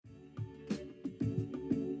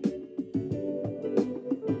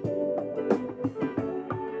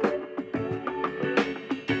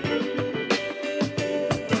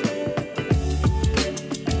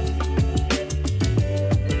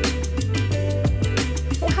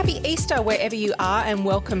podcast wherever you are, and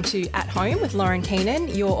welcome to At Home with Lauren Keenan,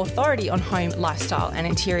 your authority on home lifestyle and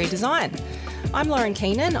interior design. I'm Lauren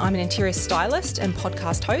Keenan. I'm an interior stylist and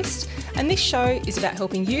podcast host, and this show is about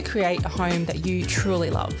helping you create a home that you truly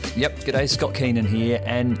love. Yep, g'day, Scott Keenan here,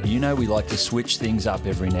 and you know we like to switch things up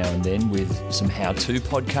every now and then with some how-to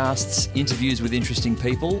podcasts, interviews with interesting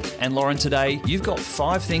people, and Lauren, today you've got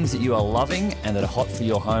 5 things that you are loving and that are hot for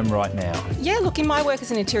your home right now. Yeah, look, in my work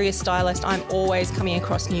as an interior stylist, I'm always coming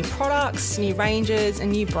across new products, new ranges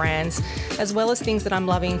and new brands, as well as things that I'm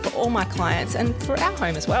loving for all my clients and for our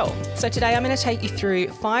home as well. So today I'm going to take you through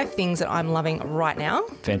 5 things that I'm loving right now.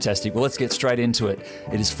 Fantastic. Well, let's get straight into it.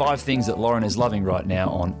 It is 5 things that Lauren is loving right now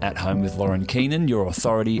on At Home with Lauren Keenan, your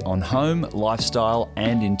authority on home, lifestyle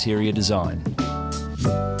and interior design.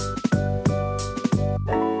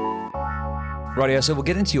 Rightio, so we'll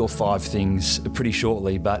get into your 5 things pretty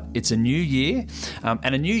shortly, but it's a new year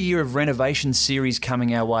and a new year of renovation series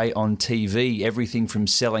coming our way on TV. Everything from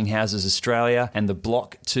Selling Houses Australia and The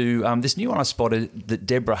Block to this new one I spotted that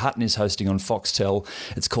Deborah Hutton is hosting on Foxtel.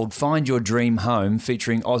 It's called Find Your Dream Home,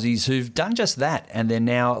 featuring Aussies who've done just that, and they're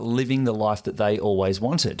now living the life that they always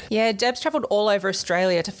wanted. Yeah, Deb's travelled all over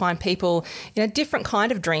Australia to find people in a different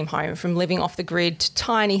kind of dream home, from living off the grid to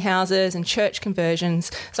tiny houses and church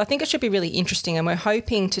conversions. So I think it should be really interesting, and we're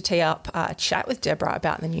hoping to tee up a chat with Deborah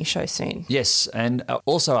about the new show soon. Yes, and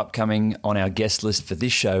also upcoming on our guest list for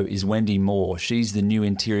this show is Wendy Moore. She's the new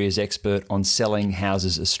interiors expert on Selling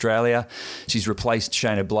Houses Australia. She's replaced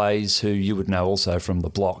Shayna Blaze, who you would know also from The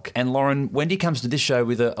Block. And Lauren, Wendy comes to this show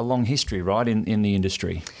with a long history, right, in the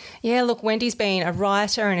industry. Yeah, look, Wendy's been a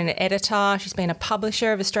writer and an editor. She's been a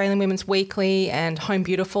publisher of Australian Women's Weekly and Home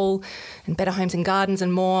Beautiful and Better Homes and Gardens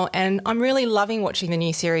and more. And I'm really loving watching the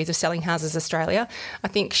new series of Selling Houses Australia. I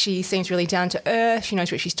think she seems really down to earth. She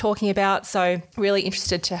knows what she's talking about. So really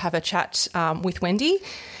interested to have a chat with Wendy.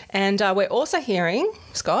 And we're also hearing,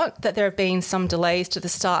 Scott, that there have been some delays to the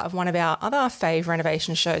start of one of our other fave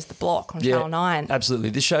renovation shows, The Block, on Channel 9. Absolutely.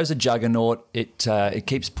 This show's a juggernaut. It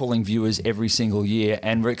keeps pulling viewers every single year,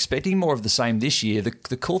 and we're expecting more of the same this year.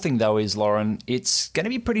 The cool thing, though, is, Lauren, it's going to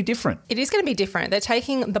be pretty different. It is going to be different. They're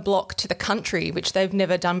taking The Block to the country, which they've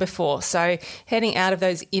never done before. So heading out of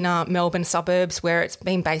those inner Melbourne suburbs where it's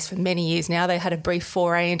been based for many years now. They had a brief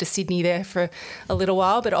foray into Sydney there for a little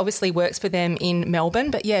while, but obviously works for them in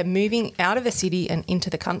Melbourne. But yeah, moving out of the city and into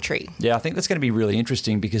the country. Yeah, I think that's going to be really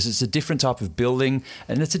interesting because it's a different type of building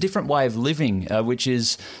and it's a different way of living, which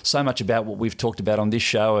is so much about what we've talked about on this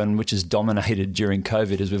show and which has dominated during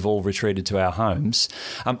COVID as we've all retreated to our homes.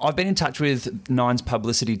 I've been in touch with Nine's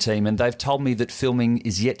publicity team and they've told me that filming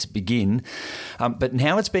is yet to begin, but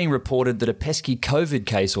now it's being reported that a pesky COVID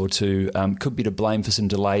case or two could be to blame for some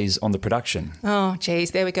delays on the production. Oh, geez,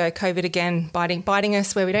 there we go. COVID again, biting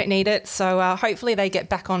us where we don't need it. So hopefully they get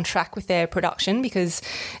back on track with their production, because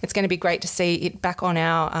it's going to be great to see it back on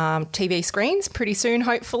our TV screens pretty soon,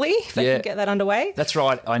 hopefully, if they can get that underway. That's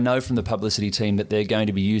right. I know from the publicity team that they're going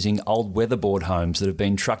to be using old weatherboard homes that have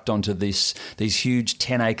been trucked onto these huge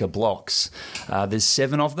 10-acre blocks. There's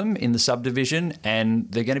 7 of them in the subdivision, and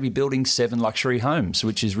they're going to be building 7 luxury homes,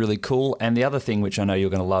 which is really cool. And the other thing, which I know you're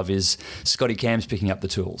going to love, is Scotty Cam's picking up the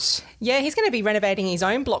tools. Yeah, he's going to be renovating his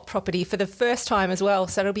own block property for the first time as well.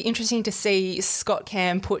 So it'll be interesting to see Scott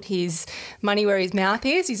Cam put his money where his mouth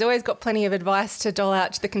is. He's always got plenty of advice to dole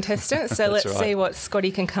out to the contestants. So let's see what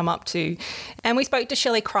Scotty can come up to. And we spoke to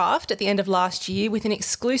Shelley Craft at the end of last year with an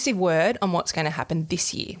exclusive word on what's going to happen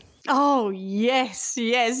this year. Oh, yes.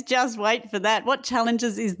 Just wait for that. What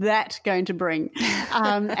challenges is that going to bring?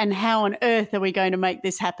 And how on earth are we going to make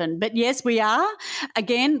this happen? But yes, we are.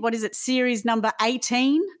 Again, what is it? Series number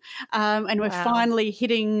 18. And we're finally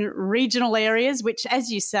hitting regional areas, which,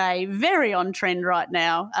 as you say, very on trend right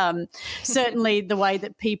now. Certainly the way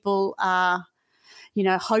that people are,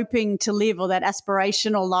 hoping to live, or that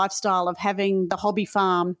aspirational lifestyle of having the hobby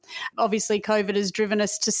farm. Obviously, COVID has driven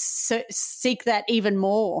us to seek that even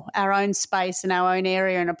more, our own space and our own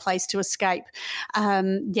area and a place to escape.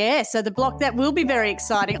 So the block, that will be very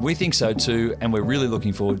exciting. We think so too, and we're really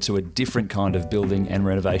looking forward to a different kind of building and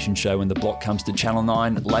renovation show when The Block comes to Channel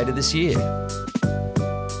 9 later this year.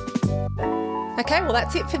 Okay, well,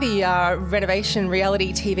 that's it for the renovation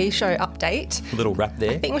reality TV show update. A little wrap there.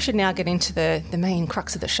 I think we should now get into the main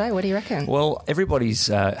crux of the show. What do you reckon? Well, everybody's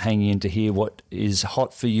hanging in to hear what is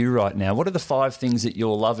hot for you right now. What are the 5 things that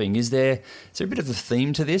you're loving? Is there a bit of a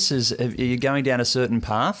theme to this? Are you going down a certain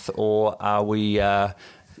path, or are we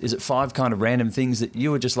is it 5 kind of random things that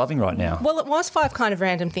you are just loving right now? Well, it was 5 kind of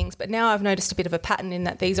random things, but now I've noticed a bit of a pattern in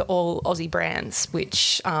that these are all Aussie brands,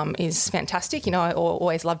 which is fantastic. You know, I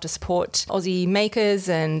always love to support Aussie makers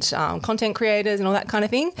and content creators and all that kind of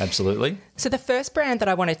thing. Absolutely. So the first brand that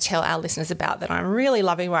I want to tell our listeners about that I'm really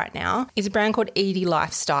loving right now is a brand called Edie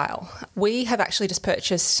Lifestyle. We have actually just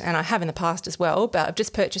purchased, and I have in the past as well, but I've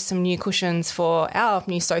just purchased some new cushions for our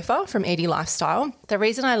new sofa from Edie Lifestyle. The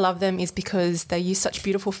reason I love them is because they use such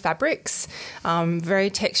beautiful fabrics, very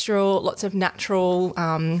textural, lots of natural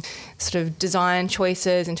sort of design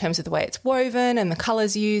choices in terms of the way it's woven and the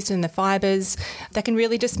colours used and the fibres. They can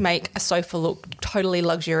really just make a sofa look totally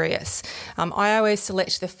luxurious. I always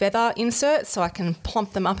select the feather insert so I can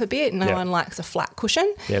plump them up a bit. No one likes a flat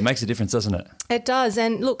cushion. Yeah, it makes a difference, doesn't it? It does.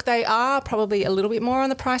 And look, they are probably a little bit more on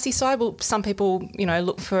the pricey side. Well, some people, you know,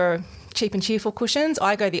 look for cheap and cheerful cushions.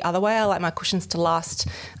 I go the other way. I like my cushions to last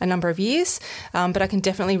a number of years, but I can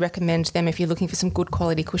definitely recommend them if you're looking for some good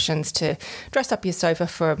quality cushions to dress up your sofa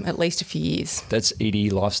for at least a few years. That's Edie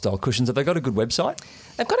Lifestyle Cushions. Have they got a good website?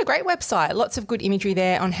 They've got a great website, lots of good imagery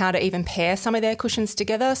there on how to even pair some of their cushions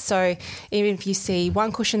together. So even if you see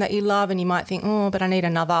one cushion that you love and you might think, oh, but I need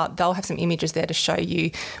another, they'll have some images there to show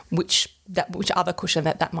you which other cushion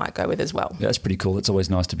that might go with as well. Yeah, that's pretty cool. It's always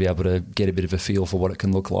nice to be able to get a bit of a feel for what it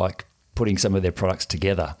can look like putting some of their products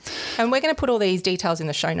together. And we're going to put all these details in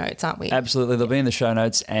the show notes, aren't we? Absolutely. They'll be in the show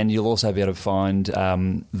notes, and you'll also be able to find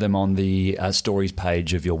them on the stories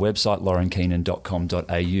page of your website,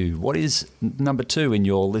 laurenkeenan.com.au. What is number 2 in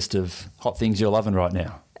your list of hot things you're loving right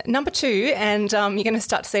now? Number 2, and you're going to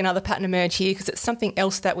start to see another pattern emerge here because it's something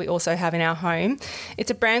else that we also have in our home.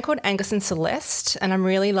 It's a brand called Angus and Celeste, and I'm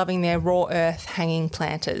really loving their raw earth hanging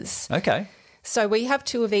planters. Okay. So we have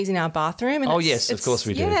 2 of these in our bathroom. And yes, of course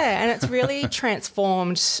we do. Yeah, and it's really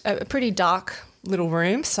transformed a pretty dark little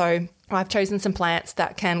room. So I've chosen some plants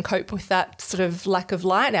that can cope with that sort of lack of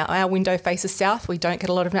light. Our window faces south. We don't get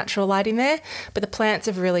a lot of natural light in there, but the plants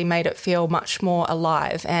have really made it feel much more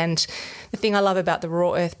alive. And the thing I love about the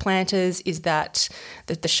raw earth planters is that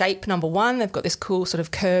the shape, number one, they've got this cool sort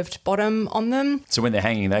of curved bottom on them. So when they're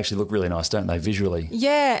hanging, they actually look really nice, don't they, visually?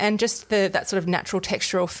 Yeah, and just that sort of natural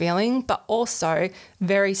textural feeling, but also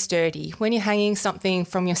very sturdy. When you're hanging something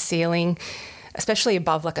from your ceiling, especially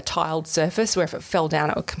above like a tiled surface where if it fell down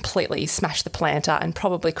it would completely smash the planter and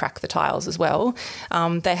probably crack the tiles as well.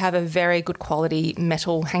 They have a very good quality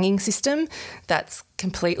metal hanging system that's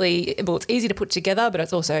completely, well, it's easy to put together, but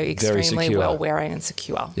it's also extremely well wearing and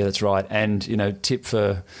secure. Yeah, that's right. And, you know, tip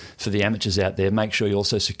for the amateurs out there, make sure you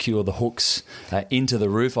also secure the hooks into the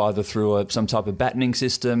roof, either through some type of battening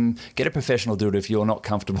system. Get a professional to do it if you're not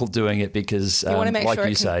comfortable doing it because, you want to make like sure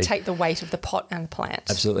you it can take the weight of the pot and the plant.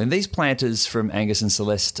 Absolutely. And these planters from Angus and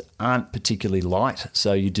Celeste aren't particularly light,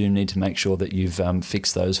 so you do need to make sure that you've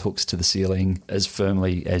fixed those hooks to the ceiling as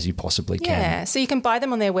firmly as you possibly can. Yeah, so you can buy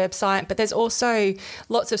them on their website, but there's also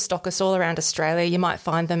lots of stockists all around Australia. You might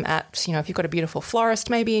find them at, you know, if you've got a beautiful florist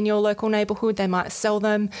maybe in your local neighbourhood, they might sell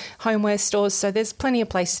them, homeware stores. So there's plenty of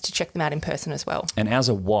places to check them out in person as well. And ours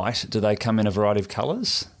are white. Do they come in a variety of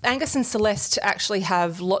colours? Angus and Celeste actually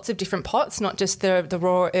have lots of different pots, not just the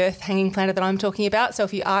raw earth hanging planter that I'm talking about. So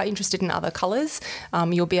if you are interested in other colours,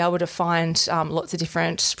 you'll be able to find lots of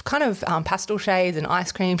different kind of pastel shades and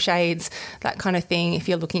ice cream shades, that kind of thing, if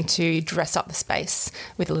you're looking to dress up the space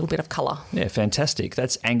with a little bit of colour. Yeah, fantastic.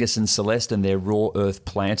 That's Angus and Celeste and their raw earth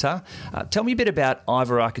planter. Tell me a bit about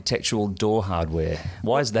Iva Architectural door hardware.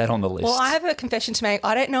 Why is that on the list? Well, I have a confession to make.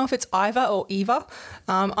 I don't know if it's Iva or Eva.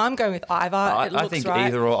 I'm going with Iva. I think right.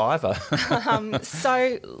 Either or Iva.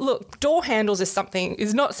 So, look, door handles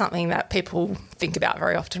is not something that people think about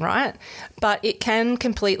very often, right? But it can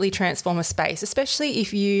completely transform a space, especially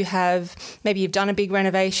if you've done a big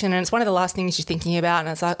renovation and it's one of the last things you're thinking about and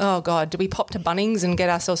it's like, oh God, do we pop to Bunnings and get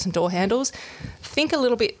ourselves some door handles? Think a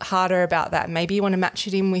little bit harder about that. Maybe you want to match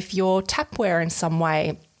it in with your tapware in some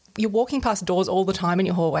way. You're walking past doors all the time in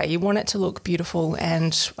your hallway. You want it to look beautiful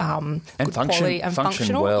and good quality and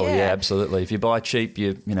functional. Well, yeah, absolutely. If you buy cheap,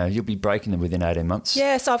 you'll be breaking them within 18 months.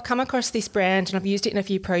 Yeah, so I've come across this brand and I've used it in a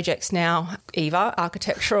few projects now. Eva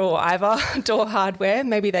Architectural, Iva Door Hardware.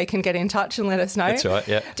 Maybe they can get in touch and let us know. That's right.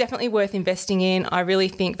 Yeah, definitely worth investing in. I really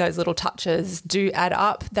think those little touches do add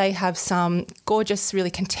up. They have some gorgeous,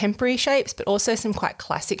 really contemporary shapes, but also some quite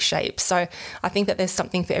classic shapes. So I think that there's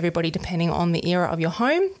something for everybody depending on the era of your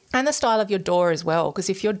home. And the style of your door as well, because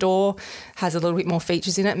if your door has a little bit more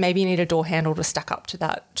features in it, maybe you need a door handle to stack up to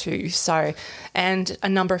that too. So, and a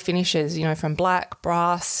number of finishes, from black,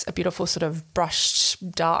 brass, a beautiful sort of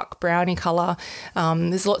brushed dark brownie colour.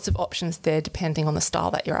 There's lots of options there depending on the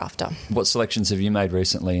style that you're after. What selections have you made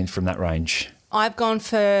recently from that range? I've gone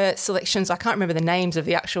for selections, I can't remember the names of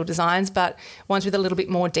the actual designs, but ones with a little bit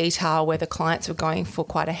more detail where the clients were going for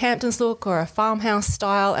quite a Hamptons look or a farmhouse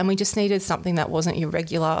style, and we just needed something that wasn't your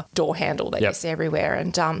regular door handle that you see everywhere.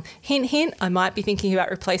 And hint, hint, I might be thinking about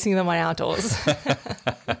replacing them on our doors.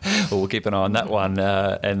 Well, we'll keep an eye on that one,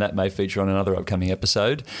 and that may feature on another upcoming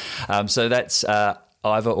episode. So that's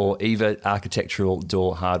Iva or Eva Architectural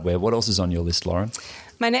Door Hardware. What else is on your list, Lauren?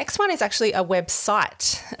 My next one is actually a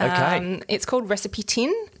website. Okay. It's called Recipe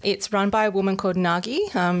Tin. It's run by a woman called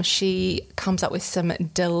Nagi. She comes up with some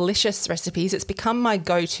delicious recipes. It's become my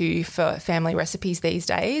go-to for family recipes these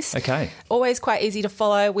days. Okay. Always quite easy to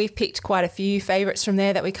follow. We've picked quite a few favourites from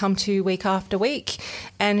there that we come to week after week.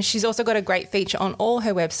 And she's also got a great feature on all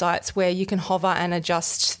her websites where you can hover and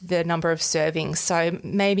adjust the number of servings. So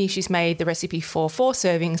maybe she's made the recipe for 4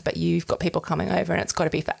 servings, but you've got people coming over and it's got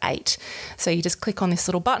to be for 8. So you just click on this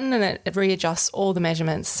little button and it readjusts all the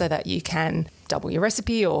measurements so that you can double your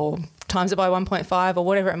recipe or times it by 1.5 or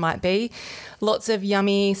whatever it might be. Lots of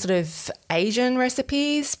yummy sort of Asian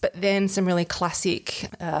recipes, but then some really classic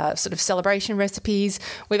sort of celebration recipes.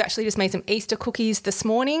 We've actually just made some Easter cookies this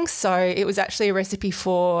morning. So it was actually a recipe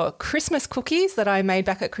for Christmas cookies that I made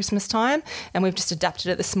back at Christmas time. And we've just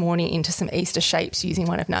adapted it this morning into some Easter shapes using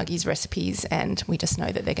one of Nagi's recipes. And we just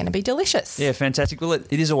know that they're going to be delicious. Yeah, fantastic. Well,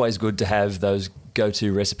 it is always good to have those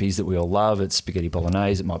go-to recipes that we all love. It's spaghetti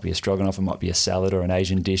bolognese, it might be a stroganoff, it might be a salad or an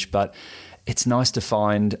Asian dish, but it's nice to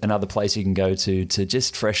find another place you can go to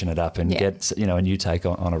just freshen it up and get a new take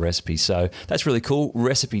on a recipe. So that's really cool.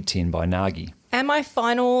 Recipe Tin by Nagi. And my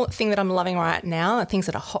final thing that I'm loving right now, things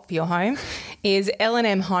that are hot for your home, is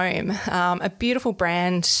L&M Home, a beautiful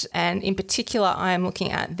brand. And in particular, I'm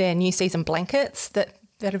looking at their new season blankets that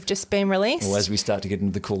have just been released. Well, as we start to get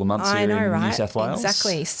into the cooler months here in New South Wales.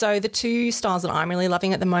 Exactly. So the 2 styles that I'm really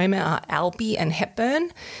loving at the moment are Albie and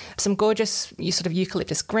Hepburn. Some gorgeous sort of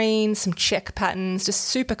eucalyptus greens, some check patterns, just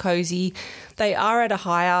super cozy. They are at a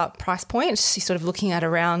higher price point. You're sort of looking at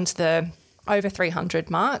around the over 300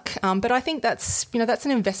 mark. But I think that's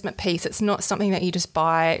an investment piece. It's not something that you just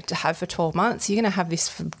buy to have for 12 months. You're going to have this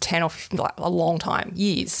for 10 or 15, like a long time,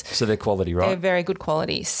 years. So they're quality, right? They're very good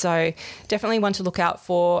quality. So definitely one to look out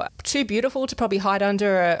for. Too beautiful to probably hide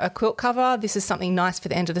under a quilt cover. This is something nice for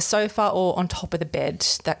the end of the sofa or on top of the bed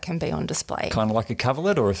that can be on display. Kind of like a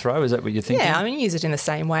coverlet or a throw, is that what you're thinking? Yeah, I mean, use it in the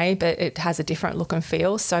same way, but it has a different look and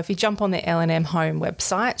feel. So if you jump on the L&M Home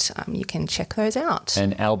website, you can check those out.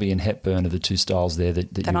 And Albie and Hepburn are the 2 styles there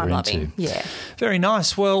that you were into. Yeah. Very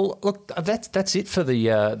nice. Well, look, that's it for the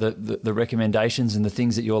recommendations and the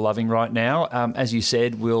things that you're loving right now. As you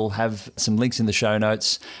said, we'll have some links in the show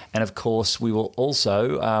notes. And, of course, we will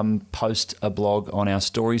also post a blog on our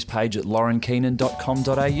stories page at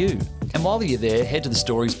laurenkeenan.com.au. And while you're there, head to the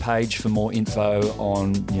stories page for more info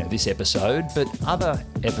on this episode, but other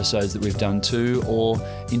episodes that we've done too, or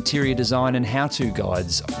interior design and how-to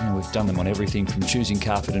guides. We've done them on everything from choosing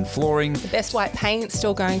carpet and flooring. The Best White Paint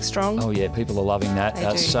still going strong. Oh yeah, people are loving that.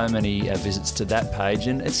 They do. So many visits to that page,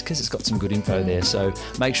 and it's because it's got some good info there. So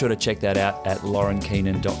make sure to check that out at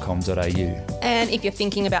laurenkeenan.com.au. And if you're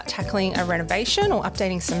thinking about tackling a renovation or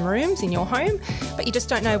updating some rooms in your home, but you just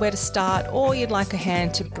don't know where to start, or you'd like a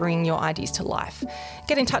hand to bring your ideas to life,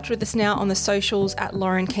 get in touch with us now on the socials at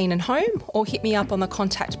Lauren Keenan Home, or hit me up on the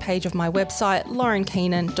contact page of my website,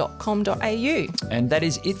 laurenkeenan.com.au. And that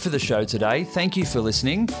is it for the show today. Thank you for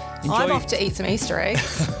listening. I'm off to eat some Easter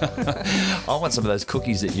eggs. I want some of those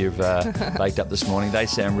cookies that you've baked up this morning. They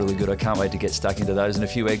sound really good. I can't wait to get stuck into those, and a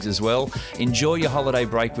few eggs as well. Enjoy your holiday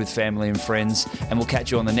break with family and friends, and we'll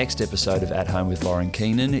catch you on the next episode of At Home with Lauren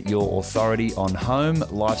Keenan, your authority on home,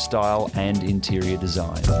 lifestyle and interior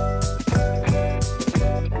design.